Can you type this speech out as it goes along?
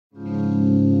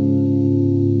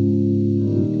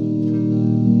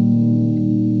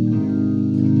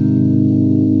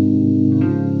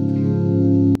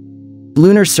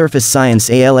Lunar Surface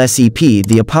Science ALSEP.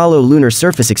 The Apollo Lunar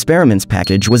Surface Experiments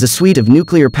package was a suite of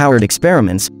nuclear-powered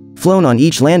experiments, flown on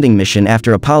each landing mission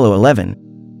after Apollo 11.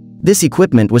 This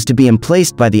equipment was to be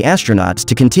emplaced by the astronauts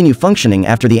to continue functioning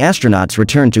after the astronauts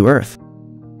returned to Earth.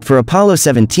 For Apollo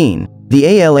 17, the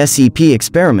ALSEP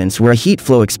experiments were a heat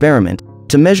flow experiment,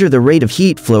 to measure the rate of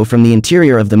heat flow from the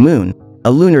interior of the Moon,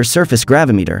 a lunar surface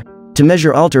gravimeter, to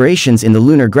measure alterations in the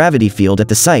lunar gravity field at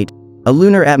the site, a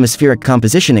lunar atmospheric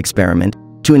composition experiment,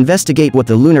 to investigate what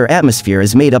the lunar atmosphere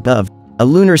is made up of, a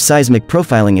lunar seismic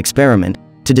profiling experiment,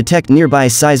 to detect nearby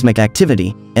seismic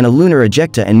activity, and a lunar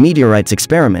ejecta and meteorites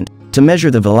experiment, to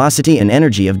measure the velocity and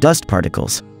energy of dust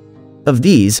particles. Of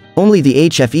these, only the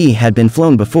HFE had been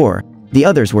flown before, the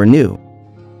others were new.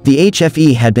 The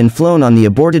HFE had been flown on the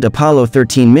aborted Apollo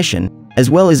 13 mission, as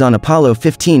well as on Apollo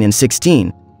 15 and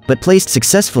 16, but placed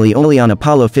successfully only on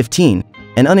Apollo 15,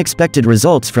 and unexpected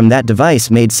results from that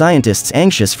device made scientists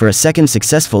anxious for a second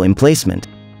successful emplacement.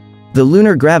 The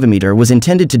lunar gravimeter was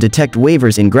intended to detect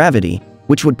wavers in gravity,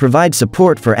 which would provide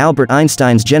support for Albert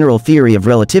Einstein's general theory of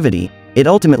relativity. It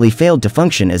ultimately failed to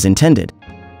function as intended.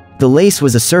 The LACE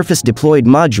was a surface-deployed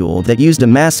module that used a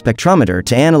mass spectrometer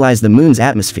to analyze the Moon's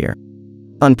atmosphere.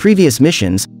 On previous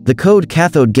missions, the Code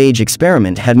Cathode Gauge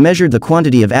experiment had measured the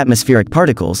quantity of atmospheric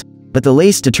particles, but the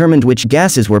LACE determined which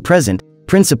gases were present,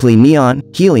 principally neon,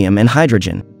 helium and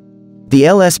hydrogen. The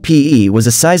LSPE was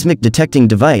a seismic detecting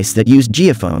device that used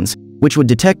geophones, which would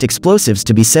detect explosives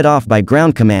to be set off by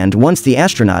ground command once the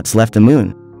astronauts left the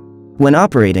Moon. When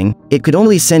operating, it could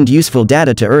only send useful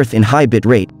data to Earth in high bit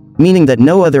rate, meaning that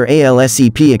no other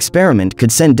ALSEP experiment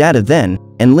could send data then,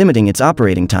 and limiting its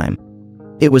operating time.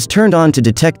 It was turned on to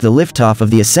detect the liftoff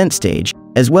of the ascent stage,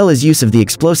 as well as use of the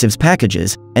explosives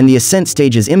packages, and the ascent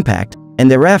stage's impact,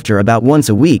 and thereafter about once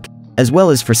a week, as well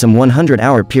as for some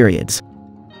 100-hour periods.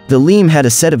 The LEAM had a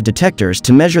set of detectors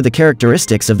to measure the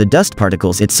characteristics of the dust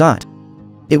particles it sought.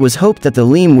 It was hoped that the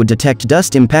LEAM would detect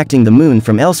dust impacting the Moon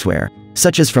from elsewhere,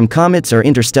 such as from comets or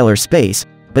interstellar space,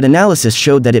 but analysis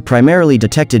showed that it primarily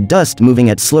detected dust moving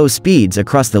at slow speeds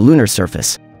across the lunar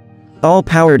surface. All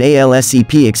powered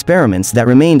ALSEP experiments that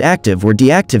remained active were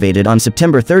deactivated on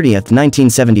September 30,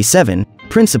 1977,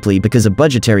 principally because of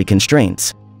budgetary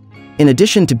constraints. In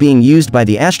addition to being used by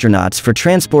the astronauts for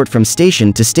transport from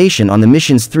station to station on the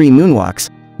mission's 3 moonwalks,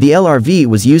 the LRV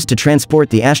was used to transport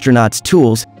the astronauts'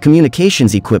 tools,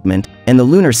 communications equipment, and the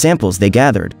lunar samples they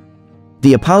gathered.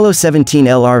 The Apollo 17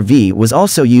 LRV was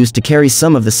also used to carry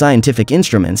some of the scientific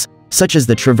instruments, such as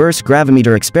the Traverse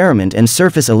Gravimeter experiment and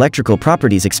Surface Electrical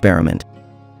Properties experiment.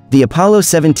 The Apollo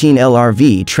 17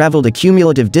 LRV traveled a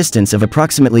cumulative distance of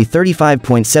approximately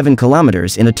 35.7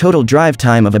 kilometers in a total drive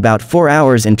time of about 4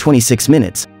 hours and 26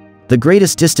 minutes. The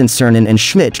greatest distance Cernan and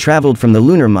Schmitt traveled from the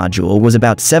lunar module was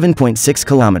about 7.6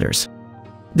 kilometers.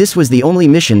 This was the only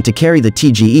mission to carry the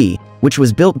TGE, which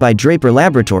was built by Draper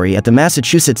Laboratory at the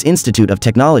Massachusetts Institute of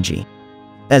Technology.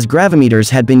 As gravimeters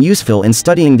had been useful in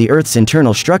studying the Earth's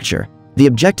internal structure, the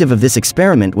objective of this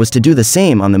experiment was to do the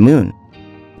same on the Moon.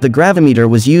 The gravimeter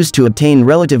was used to obtain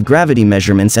relative gravity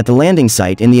measurements at the landing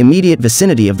site in the immediate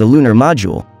vicinity of the lunar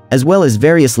module, as well as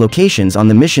various locations on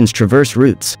the mission's traverse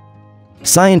routes.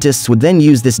 Scientists would then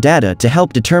use this data to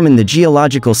help determine the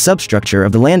geological substructure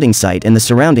of the landing site and the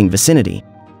surrounding vicinity.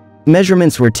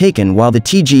 Measurements were taken while the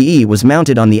TGE was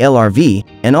mounted on the LRV,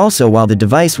 and also while the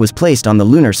device was placed on the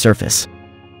lunar surface.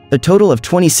 A total of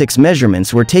 26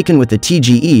 measurements were taken with the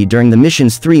TGE during the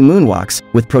mission's 3 moonwalks,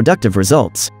 with productive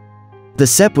results. The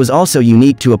SEP was also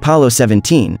unique to Apollo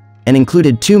 17, and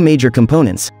included 2 major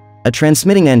components: a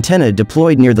transmitting antenna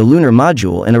deployed near the lunar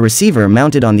module and a receiver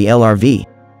mounted on the LRV.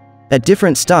 At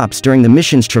different stops during the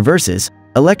mission's traverses,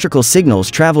 electrical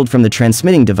signals traveled from the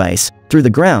transmitting device, through the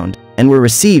ground, and were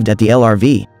received at the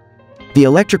LRV. The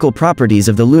electrical properties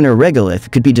of the lunar regolith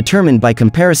could be determined by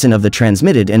comparison of the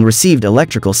transmitted and received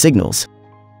electrical signals.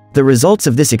 The results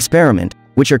of this experiment,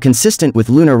 which are consistent with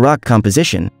lunar rock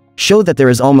composition, show that there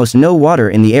is almost no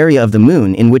water in the area of the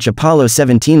Moon in which Apollo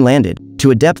 17 landed, to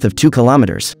a depth of 2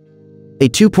 kilometers. A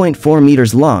 2.4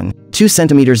 meters long, 2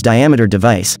 centimeters diameter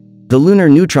device, the Lunar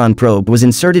Neutron Probe was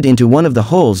inserted into one of the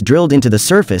holes drilled into the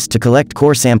surface to collect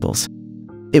core samples.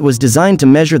 It was designed to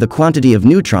measure the quantity of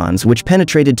neutrons which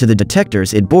penetrated to the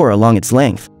detectors it bore along its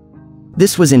length.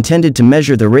 This was intended to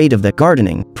measure the rate of the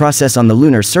gardening process on the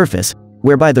lunar surface,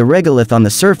 whereby the regolith on the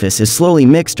surface is slowly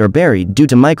mixed or buried due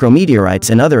to micrometeorites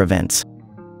and other events.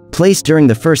 Placed during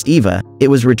the first EVA, it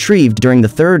was retrieved during the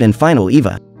third and final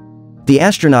EVA. The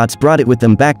astronauts brought it with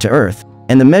them back to Earth,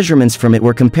 and the measurements from it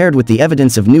were compared with the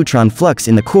evidence of neutron flux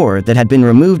in the core that had been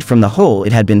removed from the hole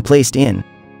it had been placed in.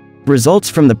 Results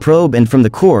from the probe and from the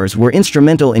cores were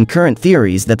instrumental in current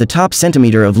theories that the top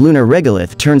centimeter of lunar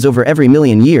regolith turns over every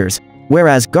million years,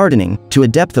 whereas gardening, to a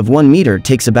depth of 1 meter,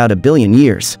 takes about a billion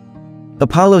years.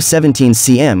 Apollo 17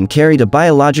 CM carried a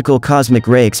biological cosmic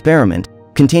ray experiment,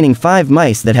 containing 5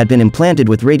 mice that had been implanted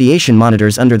with radiation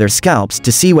monitors under their scalps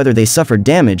to see whether they suffered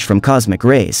damage from cosmic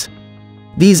rays.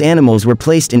 These animals were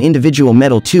placed in individual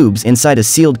metal tubes inside a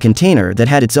sealed container that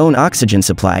had its own oxygen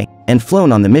supply, and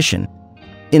flown on the mission.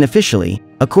 Unofficially,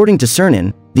 according to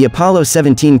Cernan, the Apollo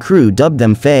 17 crew dubbed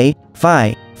them Fei,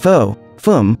 Phi, Fo,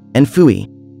 Fum, and Fui.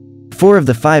 4 of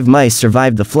the 5 mice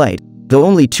survived the flight, though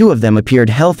only 2 of them appeared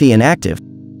healthy and active.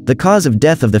 The cause of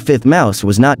death of the 5th mouse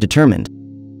was not determined.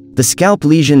 The scalp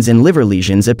lesions and liver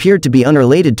lesions appeared to be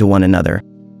unrelated to one another.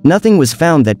 Nothing was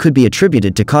found that could be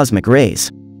attributed to cosmic rays.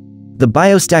 The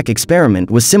biostack experiment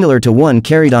was similar to one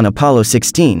carried on Apollo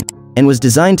 16, and was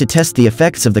designed to test the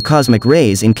effects of the cosmic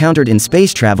rays encountered in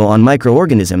space travel on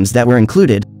microorganisms that were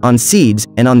included, on seeds,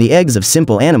 and on the eggs of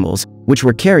simple animals, which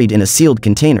were carried in a sealed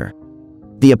container.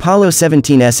 The Apollo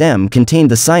 17 SM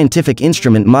contained the Scientific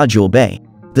Instrument Module Bay.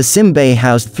 The SIM Bay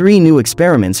housed 3 new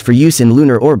experiments for use in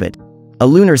lunar orbit: a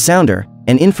lunar sounder,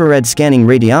 an infrared scanning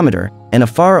radiometer, and a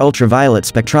far ultraviolet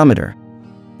spectrometer.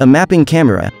 A mapping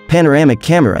camera, panoramic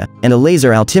camera, and a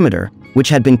laser altimeter, which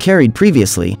had been carried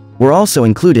previously, were also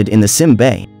included in the SIM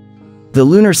Bay. The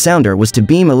lunar sounder was to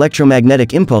beam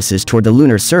electromagnetic impulses toward the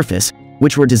lunar surface,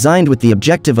 which were designed with the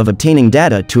objective of obtaining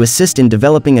data to assist in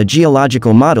developing a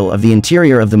geological model of the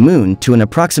interior of the Moon to an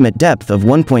approximate depth of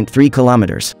 1.3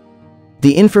 kilometers.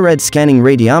 The infrared scanning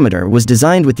radiometer was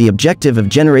designed with the objective of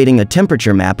generating a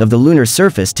temperature map of the lunar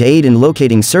surface to aid in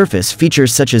locating surface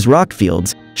features such as rock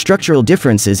fields, structural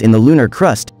differences in the lunar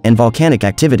crust, and volcanic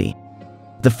activity.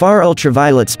 The far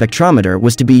ultraviolet spectrometer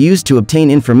was to be used to obtain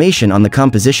information on the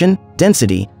composition,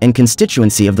 density, and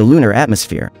constituency of the lunar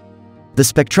atmosphere. The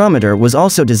spectrometer was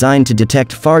also designed to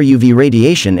detect far UV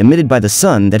radiation emitted by the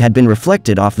sun that had been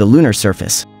reflected off the lunar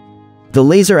surface. The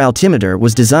laser altimeter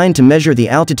was designed to measure the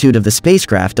altitude of the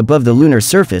spacecraft above the lunar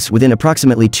surface within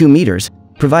approximately 2 meters,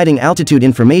 providing altitude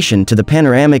information to the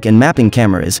panoramic and mapping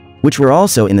cameras, which were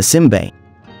also in the SIM Bay.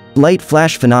 Light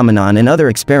flash phenomenon and other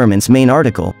experiments. Main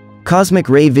article: Cosmic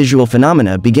ray visual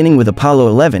phenomena. Beginning with Apollo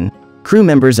 11, crew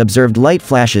members observed light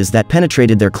flashes that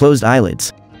penetrated their closed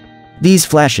eyelids. These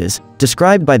flashes,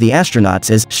 described by the astronauts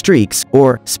as streaks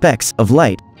or specks of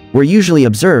light, were usually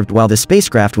observed while the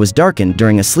spacecraft was darkened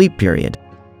during a sleep period.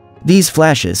 These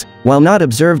flashes, while not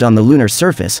observed on the lunar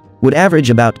surface, would average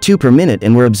about 2 per minute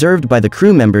and were observed by the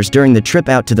crew members during the trip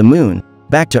out to the Moon,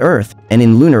 back to Earth, and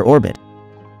in lunar orbit.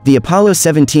 The Apollo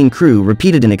 17 crew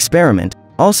repeated an experiment,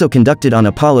 also conducted on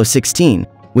Apollo 16,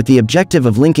 with the objective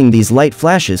of linking these light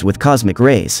flashes with cosmic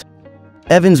rays.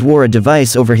 Evans wore a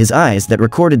device over his eyes that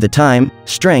recorded the time,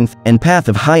 strength, and path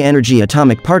of high-energy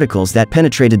atomic particles that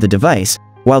penetrated the device,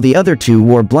 while the other 2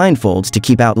 wore blindfolds to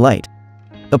keep out light.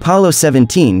 Apollo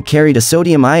 17 carried a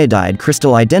sodium iodide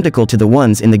crystal identical to the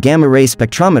ones in the gamma-ray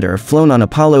spectrometer flown on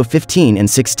Apollo 15 and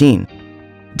 16.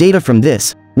 Data from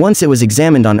this, once it was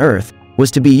examined on Earth,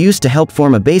 was to be used to help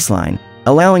form a baseline,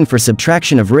 allowing for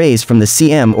subtraction of rays from the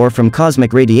CM or from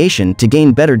cosmic radiation to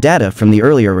gain better data from the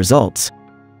earlier results.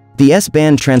 The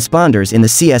S-band transponders in the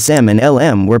CSM and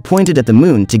LM were pointed at the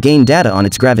Moon to gain data on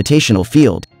its gravitational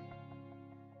field.